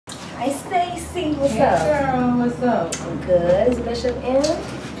Hi, Stacy. What's hey, up? Girl, what's up? I'm good. Is Bishop in?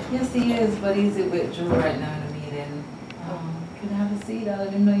 Yes, he is, but he's with Drew right now in a meeting. Can I have a seat? I'll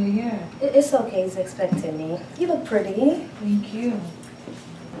let him know you're here. It's okay. He's expecting me. You look pretty. Thank you.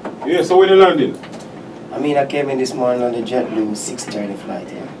 Yeah, so when you landing? I mean, I came in this morning on the JetBlue 6:30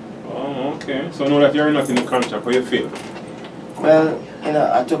 flight, yeah. Oh, okay. So now that you're not in the contract, how you feel? Well, you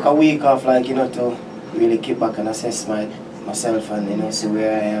know, I took a week off, like, you know, to really kick back and assess myself and, you know, see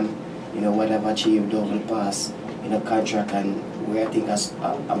where I am, you know, what I've achieved over the past, you know, contract and where I think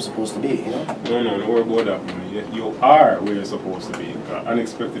I'm supposed to be, you know? No, don't worry about that, man. You are where you're supposed to be.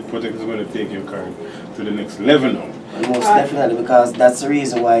 Unexpected project is going to take your career to the next level now. Well, most definitely, because that's the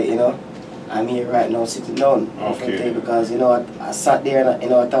reason why, you know, I'm here right now sitting down. Okay. Because, you know, I sat there and, you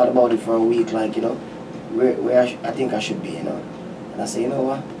know, I thought about it for a week, like, you know, where I think I should be, you know. And I say, you know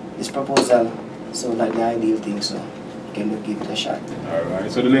what, this proposal sounds like the ideal thing, so can we give it a shot?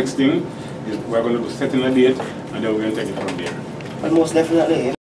 Alright, so the next thing is we're going to be setting a date and then we're going to take it from there. But most definitely,